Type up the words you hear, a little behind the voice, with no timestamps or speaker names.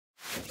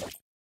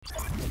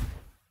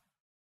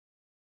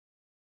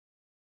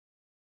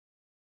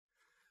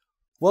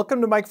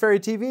Welcome to Mike Ferry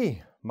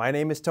TV. My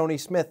name is Tony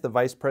Smith, the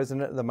Vice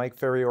President of the Mike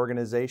Ferry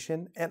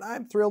Organization, and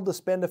I'm thrilled to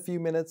spend a few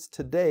minutes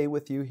today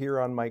with you here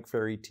on Mike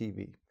Ferry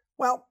TV.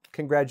 Well,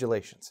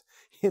 congratulations.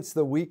 It's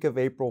the week of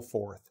April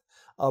 4th.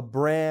 A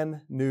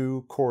brand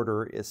new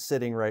quarter is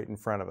sitting right in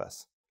front of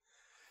us.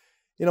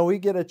 You know, we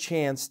get a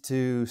chance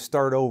to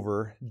start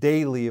over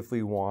daily if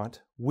we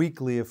want,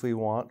 weekly if we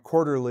want,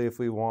 quarterly if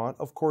we want,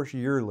 of course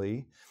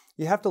yearly.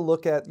 You have to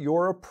look at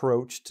your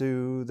approach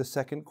to the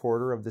second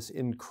quarter of this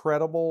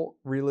incredible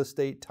real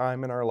estate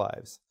time in our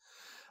lives.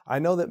 I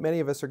know that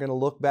many of us are going to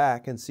look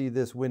back and see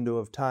this window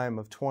of time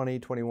of 20,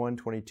 21,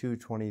 22,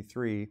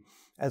 23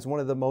 as one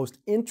of the most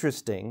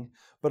interesting,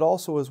 but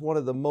also as one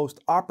of the most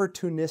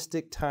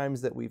opportunistic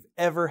times that we've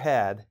ever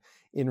had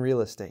in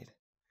real estate.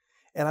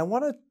 And I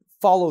want to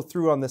follow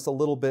through on this a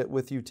little bit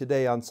with you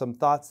today on some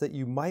thoughts that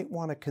you might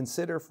want to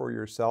consider for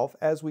yourself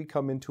as we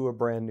come into a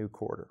brand new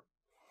quarter.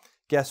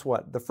 Guess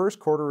what? The first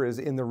quarter is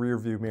in the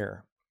rearview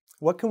mirror.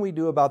 What can we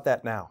do about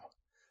that now?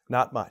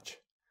 Not much,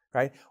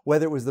 right?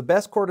 Whether it was the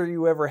best quarter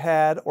you ever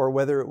had or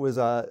whether it was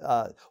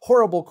a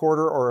horrible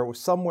quarter or it was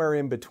somewhere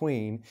in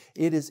between,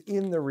 it is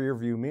in the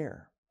rearview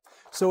mirror.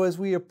 So as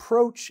we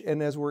approach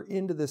and as we're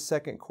into this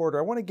second quarter,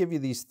 I want to give you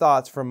these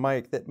thoughts from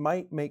Mike that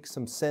might make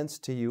some sense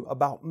to you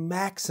about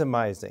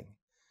maximizing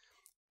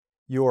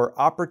your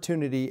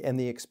opportunity and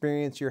the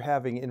experience you're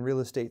having in real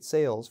estate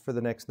sales for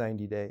the next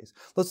 90 days.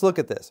 Let's look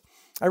at this.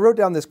 I wrote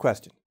down this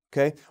question,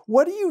 okay?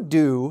 What do you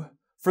do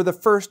for the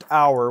first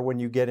hour when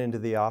you get into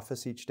the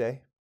office each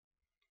day?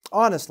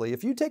 Honestly,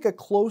 if you take a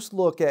close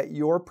look at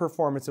your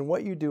performance and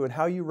what you do and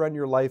how you run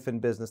your life and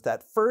business,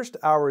 that first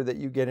hour that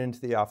you get into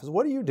the office,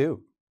 what do you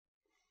do?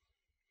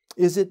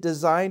 Is it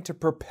designed to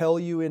propel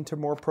you into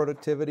more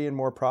productivity and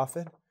more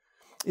profit?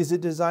 Is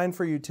it designed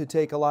for you to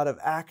take a lot of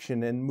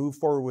action and move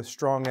forward with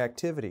strong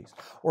activities?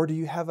 Or do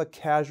you have a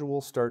casual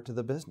start to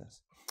the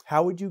business?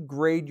 How would you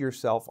grade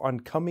yourself on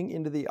coming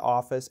into the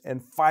office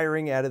and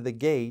firing out of the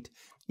gate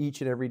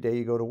each and every day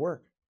you go to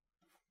work?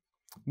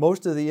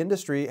 Most of the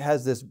industry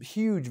has this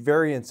huge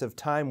variance of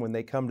time when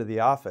they come to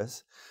the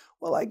office.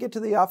 Well, I get to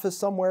the office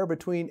somewhere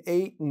between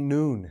 8 and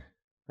noon,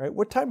 right?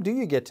 What time do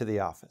you get to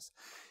the office?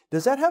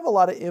 Does that have a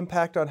lot of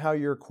impact on how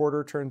your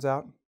quarter turns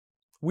out?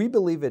 We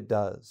believe it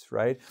does,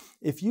 right?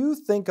 If you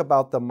think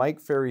about the Mike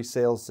Ferry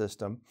sales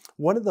system,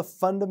 one of the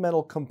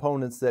fundamental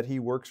components that he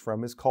works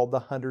from is called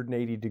the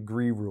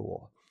 180-degree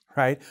rule,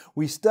 right?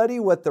 We study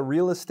what the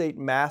real estate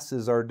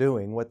masses are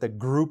doing, what the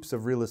groups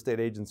of real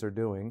estate agents are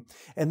doing,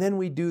 and then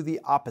we do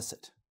the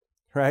opposite,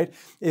 right?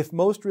 If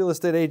most real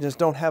estate agents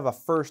don't have a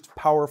first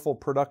powerful,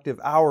 productive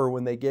hour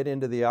when they get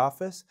into the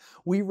office,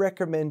 we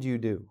recommend you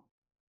do.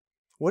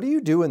 What do you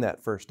do in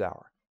that first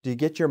hour? Do you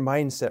get your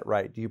mindset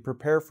right? Do you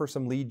prepare for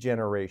some lead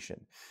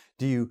generation?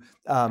 Do you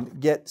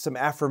get some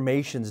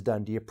affirmations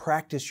done? Do you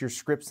practice your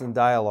scripts and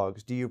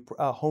dialogues? Do you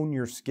hone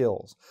your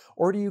skills?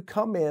 Or do you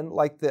come in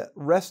like the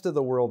rest of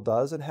the world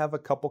does and have a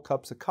couple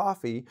cups of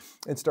coffee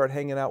and start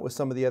hanging out with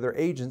some of the other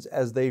agents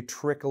as they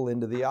trickle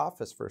into the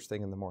office first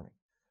thing in the morning?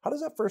 How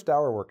does that first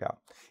hour work out?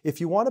 If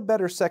you want a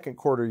better second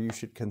quarter, you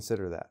should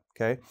consider that,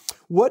 okay?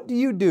 What do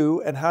you do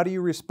and how do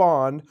you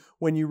respond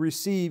when you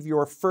receive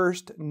your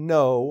first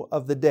no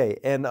of the day,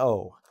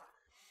 N-O?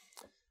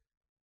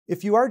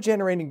 If you are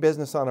generating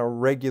business on a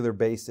regular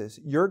basis,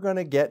 you're going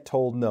to get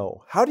told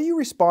no. How do you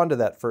respond to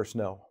that first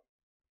no?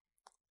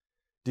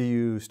 Do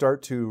you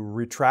start to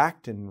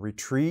retract and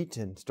retreat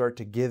and start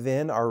to give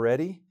in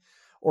already?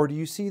 Or do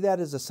you see that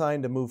as a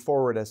sign to move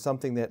forward as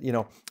something that, you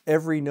know,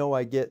 every no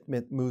I get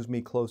moves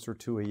me closer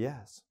to a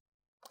yes?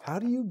 How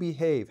do you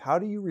behave? How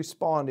do you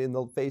respond in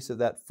the face of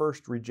that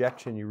first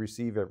rejection you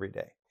receive every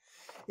day?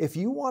 If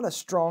you want a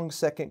strong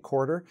second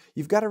quarter,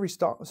 you've got to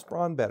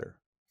respond better.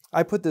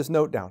 I put this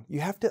note down. You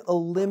have to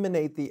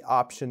eliminate the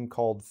option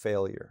called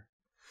failure.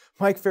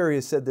 Mike Ferry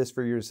has said this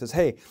for years. He says,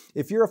 hey,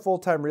 if you're a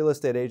full-time real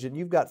estate agent,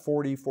 you've got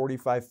 40,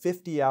 45,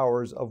 50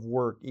 hours of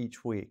work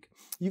each week.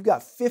 You've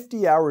got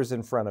 50 hours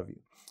in front of you.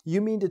 You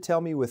mean to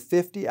tell me with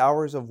 50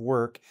 hours of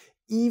work,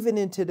 even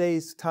in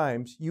today's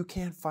times, you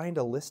can't find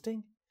a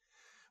listing?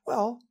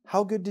 Well,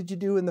 how good did you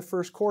do in the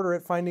first quarter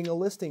at finding a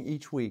listing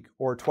each week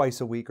or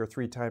twice a week or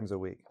 3 times a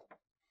week?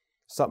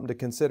 Something to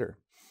consider.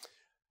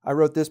 I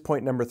wrote this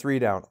point number 3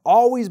 down.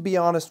 Always be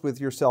honest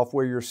with yourself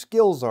where your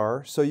skills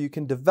are so you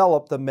can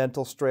develop the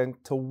mental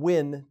strength to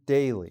win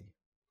daily.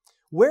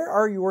 Where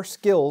are your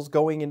skills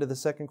going into the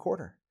second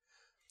quarter?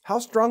 How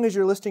strong is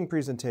your listing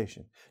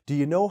presentation? Do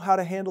you know how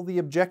to handle the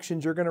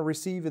objections you're going to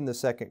receive in the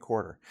second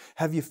quarter?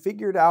 Have you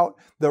figured out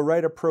the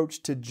right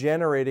approach to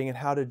generating and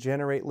how to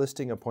generate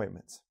listing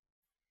appointments?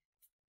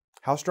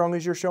 How strong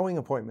is your showing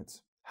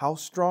appointments? How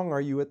strong are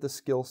you at the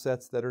skill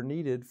sets that are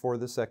needed for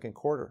the second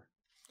quarter?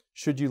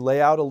 Should you lay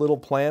out a little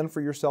plan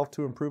for yourself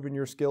to improve in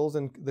your skills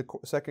in the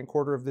second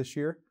quarter of this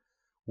year?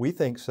 We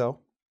think so.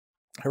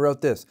 I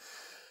wrote this.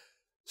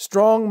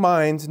 Strong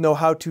minds know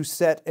how to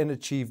set and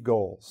achieve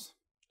goals.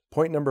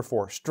 Point number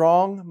 4,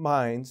 strong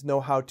minds know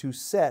how to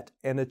set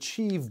and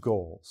achieve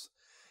goals.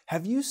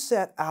 Have you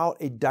set out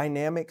a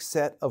dynamic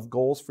set of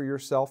goals for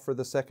yourself for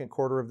the second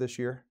quarter of this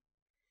year?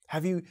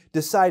 Have you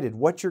decided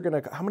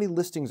how many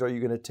listings are you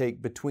going to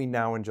take between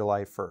now and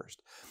July 1st?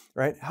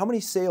 Right? How many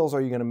sales are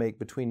you going to make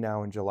between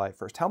now and July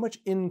 1st? How much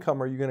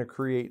income are you going to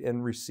create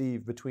and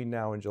receive between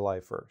now and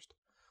July 1st?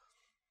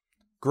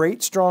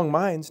 Great, strong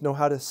minds know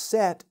how to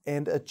set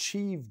and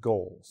achieve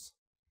goals.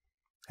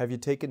 Have you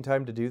taken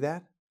time to do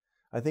that?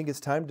 I think it's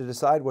time to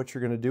decide what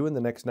you're going to do in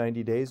the next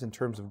 90 days in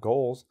terms of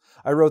goals.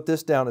 I wrote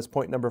this down as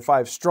point number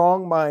 5.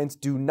 Strong minds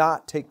do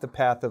not take the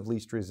path of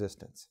least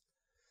resistance.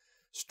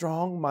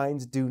 Strong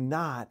minds do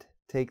not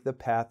take the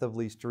path of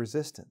least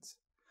resistance.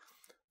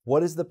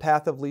 What is the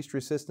path of least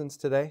resistance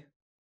today?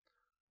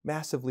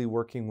 Massively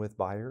working with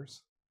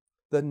buyers.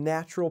 The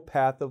natural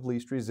path of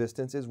least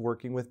resistance is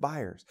working with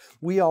buyers.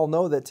 We all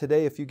know that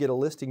today if you get a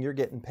listing, you're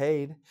getting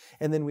paid.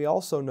 And then we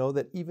also know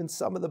that even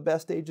some of the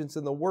best agents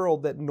in the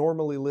world that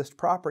normally list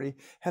property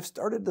have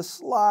started to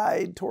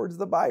slide towards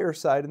the buyer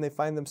side, and they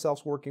find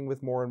themselves working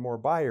with more and more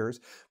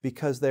buyers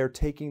because they're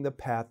taking the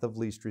path of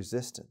least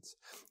resistance.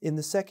 In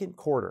the second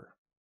quarter,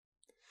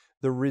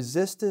 the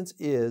resistance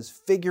is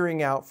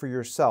figuring out for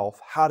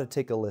yourself how to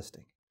take a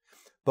listing.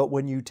 But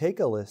when you take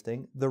a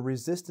listing, the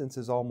resistance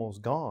is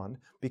almost gone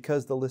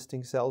because the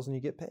listing sells and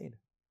you get paid.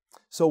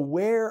 So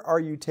where are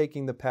you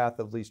taking the path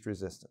of least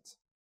resistance?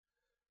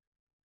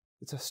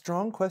 It's a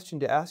strong question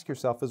to ask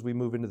yourself as we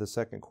move into the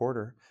second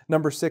quarter.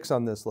 Number 6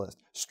 on this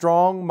list.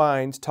 Strong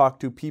minds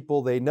talk to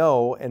people they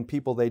know and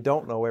people they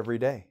don't know every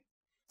day.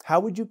 How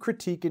would you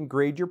critique and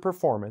grade your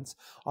performance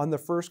on the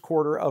first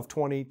quarter of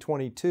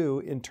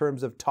 2022 in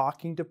terms of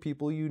talking to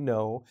people you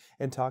know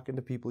and talking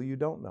to people you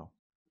don't know?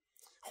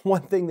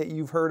 One thing that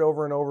you've heard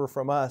over and over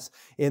from us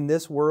in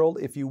this world,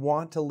 if you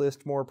want to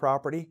list more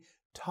property,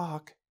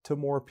 talk to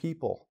more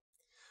people.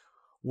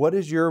 What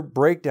is your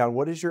breakdown?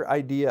 What is your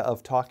idea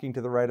of talking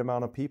to the right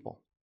amount of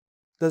people?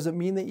 Does it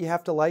mean that you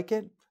have to like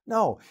it?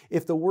 No.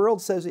 If the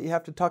world says that you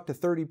have to talk to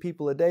 30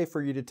 people a day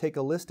for you to take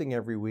a listing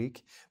every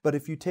week, but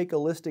if you take a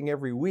listing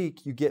every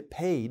week, you get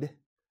paid,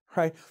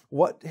 right?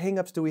 What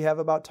hangups do we have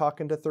about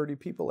talking to 30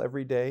 people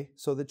every day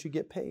so that you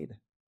get paid?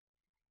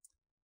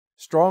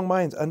 Strong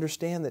minds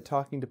understand that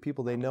talking to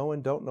people they know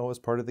and don't know is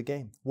part of the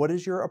game. What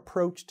is your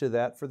approach to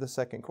that for the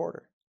second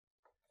quarter?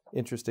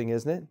 Interesting,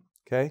 isn't it?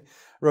 Okay.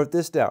 I wrote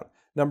this down.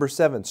 Number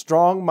 7,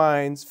 strong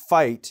minds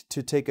fight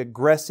to take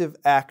aggressive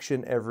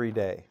action every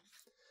day.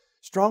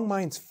 Strong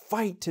minds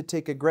fight to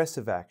take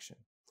aggressive action.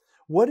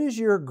 What is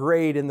your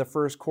grade in the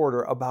first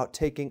quarter about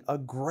taking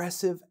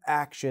aggressive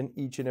action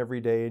each and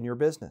every day in your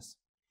business?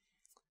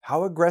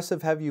 How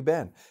aggressive have you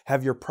been?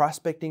 Have your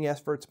prospecting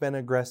efforts been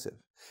aggressive?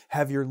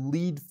 Have your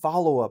lead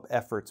follow-up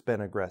efforts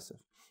been aggressive?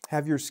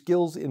 Have your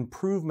skills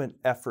improvement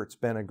efforts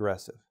been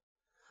aggressive?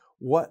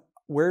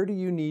 Where do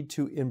you need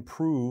to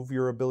improve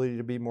your ability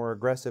to be more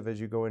aggressive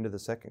as you go into the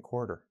second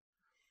quarter?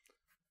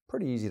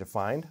 Pretty easy to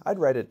find. I'd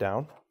write it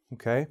down.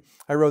 Okay,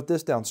 I wrote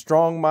this down.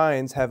 Strong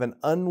minds have an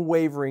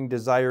unwavering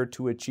desire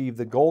to achieve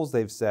the goals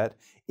they've set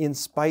in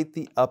spite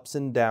the ups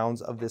and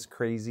downs of this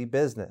crazy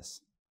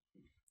business.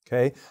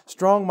 Okay,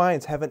 strong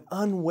minds have an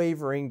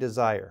unwavering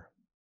desire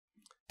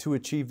to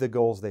achieve the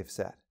goals they've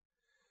set.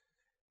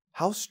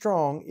 How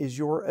strong is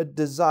your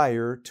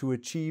desire to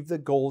achieve the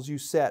goals you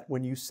set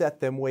when you set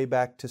them way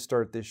back to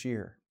start this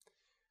year?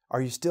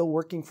 Are you still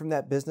working from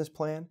that business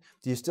plan?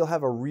 Do you still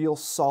have a real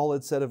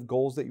solid set of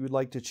goals that you would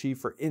like to achieve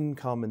for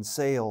income and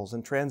sales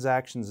and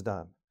transactions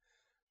done?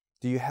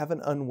 Do you have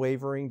an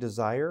unwavering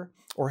desire,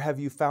 or have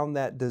you found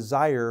that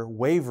desire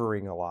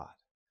wavering a lot?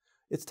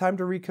 It's time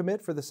to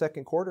recommit for the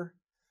second quarter.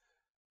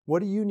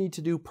 What do you need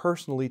to do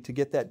personally to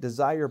get that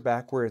desire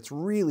back where it's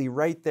really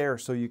right there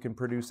so you can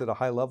produce at a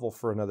high level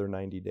for another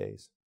 90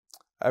 days?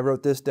 I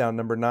wrote this down,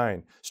 number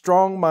 9.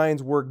 Strong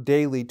minds work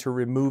daily to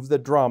remove the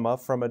drama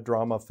from a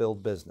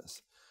drama-filled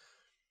business.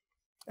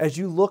 As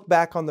you look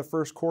back on the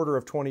first quarter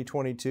of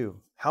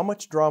 2022, how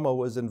much drama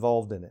was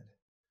involved in it?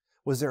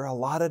 Was there a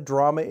lot of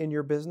drama in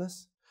your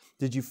business?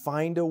 Did you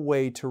find a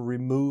way to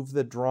remove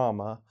the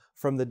drama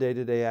from the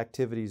day-to-day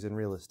activities in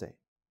real estate?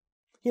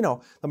 You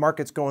know, the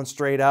market's going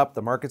straight up,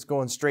 the market's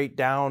going straight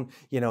down.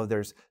 You know,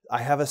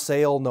 I have a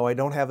sale, no, I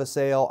don't have a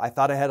sale. I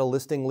thought I had a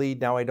listing lead,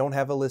 now I don't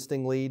have a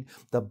listing lead.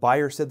 The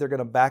buyer said they're going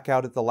to back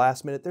out at the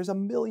last minute. There's a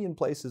million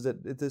places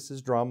that this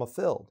is drama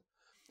filled.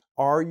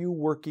 Are you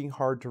working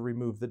hard to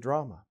remove the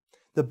drama?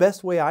 The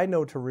best way I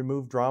know to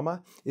remove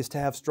drama is to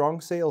have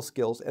strong sales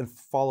skills and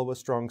follow a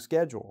strong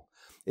schedule.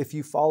 If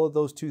you follow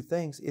those two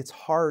things, it's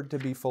hard to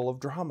be full of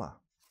drama.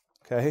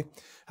 Okay?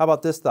 How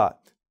about this thought?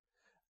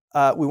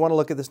 We want to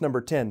look at this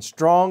number 10.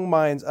 Strong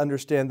minds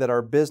understand that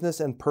our business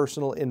and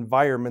personal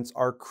environments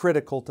are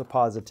critical to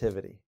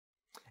positivity.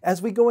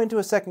 As we go into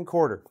a second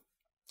quarter,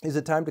 is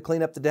it time to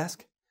clean up the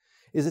desk?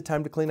 Is it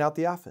time to clean out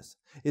the office?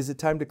 Is it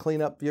time to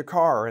clean up your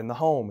car and the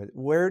home?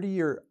 Where do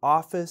your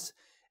office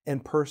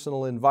and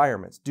personal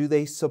environments, do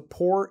they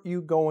support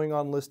you going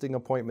on listing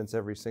appointments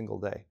every single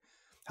day?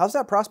 How's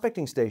that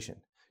prospecting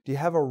station? Do you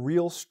have a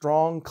real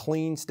strong,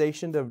 clean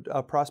station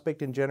to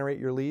prospect and generate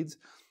your leads?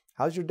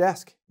 How's your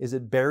desk? Is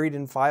it buried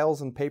in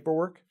files and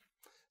paperwork?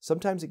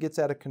 Sometimes it gets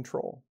out of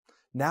control.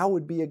 Now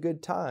would be a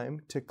good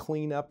time to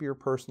clean up your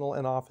personal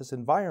and office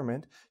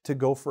environment to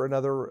go for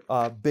another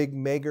big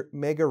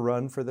mega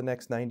run for the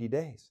next 90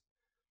 days.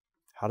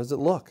 How does it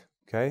look?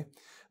 Okay.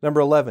 Number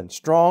 11,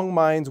 strong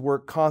minds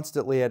work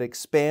constantly at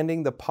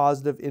expanding the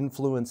positive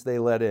influence they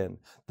let in.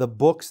 The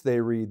books they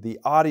read, the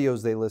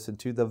audios they listen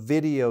to, the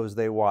videos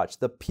they watch,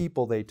 the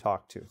people they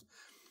talk to.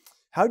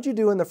 How'd you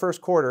do in the first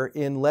quarter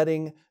in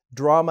letting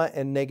drama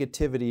and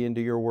negativity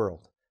into your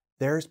world?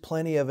 There's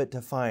plenty of it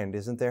to find,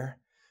 isn't there?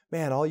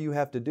 Man, all you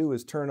have to do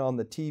is turn on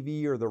the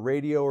TV or the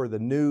radio or the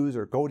news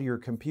or go to your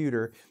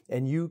computer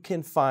and you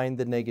can find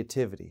the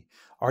negativity.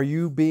 Are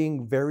you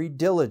being very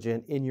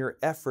diligent in your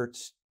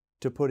efforts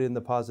to put in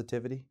the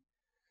positivity?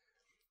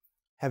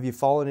 Have you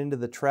fallen into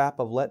the trap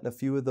of letting a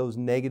few of those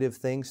negative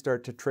things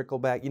start to trickle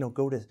back? You know,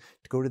 go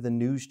to the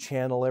news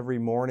channel every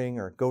morning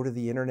or go to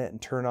the internet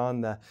and turn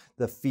on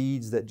the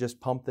feeds that just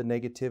pump the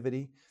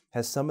negativity.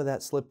 Has some of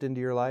that slipped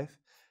into your life?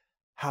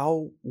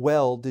 How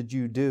well did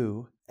you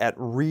do at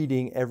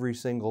reading every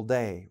single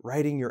day,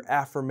 writing your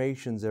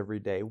affirmations every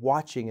day,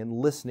 watching and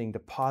listening to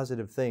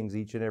positive things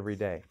each and every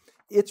day?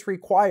 It's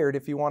required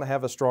if you want to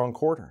have a strong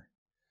quarter.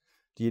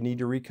 Do you need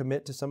to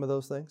recommit to some of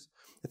those things?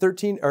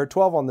 13 or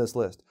 12 on this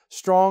list.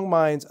 Strong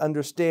minds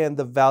understand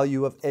the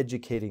value of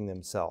educating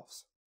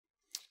themselves.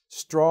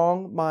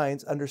 Strong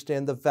minds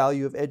understand the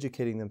value of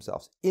educating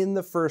themselves. In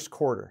the first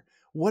quarter,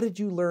 what did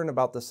you learn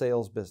about the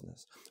sales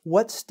business?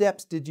 What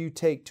steps did you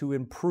take to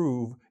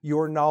improve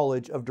your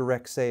knowledge of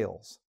direct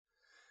sales?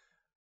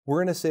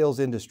 We're in a sales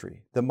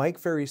industry. The Mike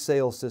Ferry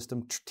sales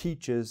system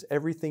teaches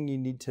everything you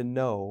need to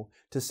know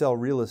to sell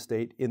real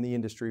estate in the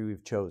industry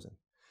we've chosen.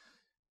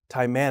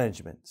 Time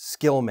management,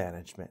 skill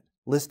management,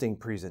 listing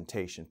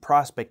presentation,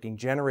 prospecting,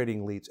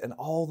 generating leads, and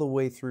all the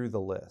way through the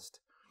list.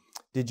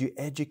 Did you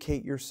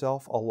educate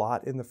yourself a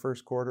lot in the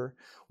first quarter?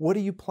 What do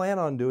you plan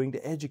on doing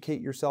to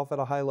educate yourself at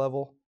a high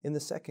level in the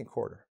second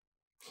quarter?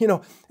 You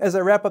know, as I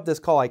wrap up this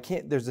call,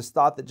 there's this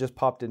thought that just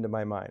popped into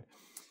my mind.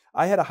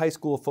 I had a high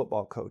school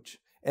football coach,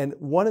 and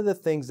one of the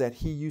things that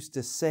he used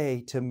to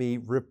say to me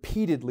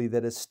repeatedly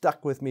that has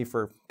stuck with me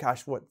for,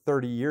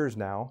 30 years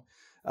now,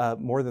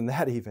 more than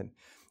that even,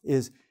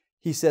 is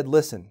he said,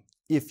 listen,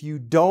 if you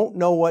don't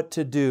know what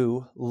to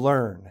do,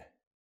 learn.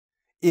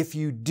 If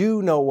you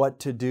do know what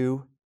to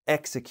do,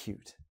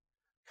 execute.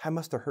 I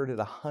must have heard it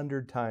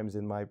 100 times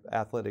in my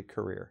athletic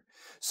career.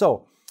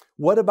 So,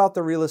 what about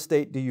the real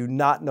estate do you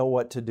not know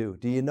what to do?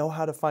 Do you know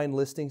how to find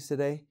listings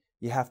today?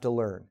 You have to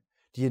learn.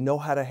 Do you know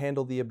how to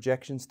handle the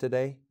objections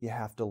today? You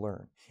have to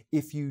learn.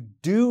 If you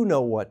do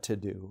know what to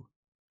do,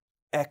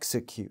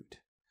 execute.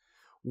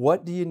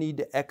 What do you need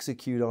to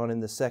execute on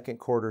in the second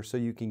quarter so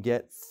you can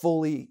get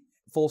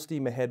full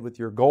steam ahead with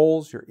your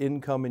goals, your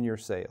income, and your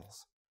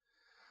sales?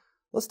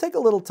 Let's take a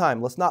little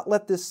time. Let's not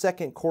let this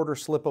second quarter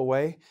slip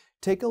away.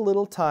 Take a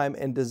little time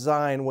and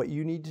design what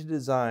you need to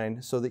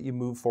design so that you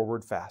move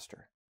forward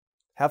faster.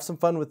 Have some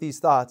fun with these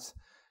thoughts.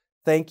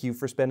 Thank you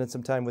for spending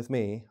some time with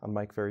me on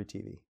Mike Ferry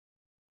TV.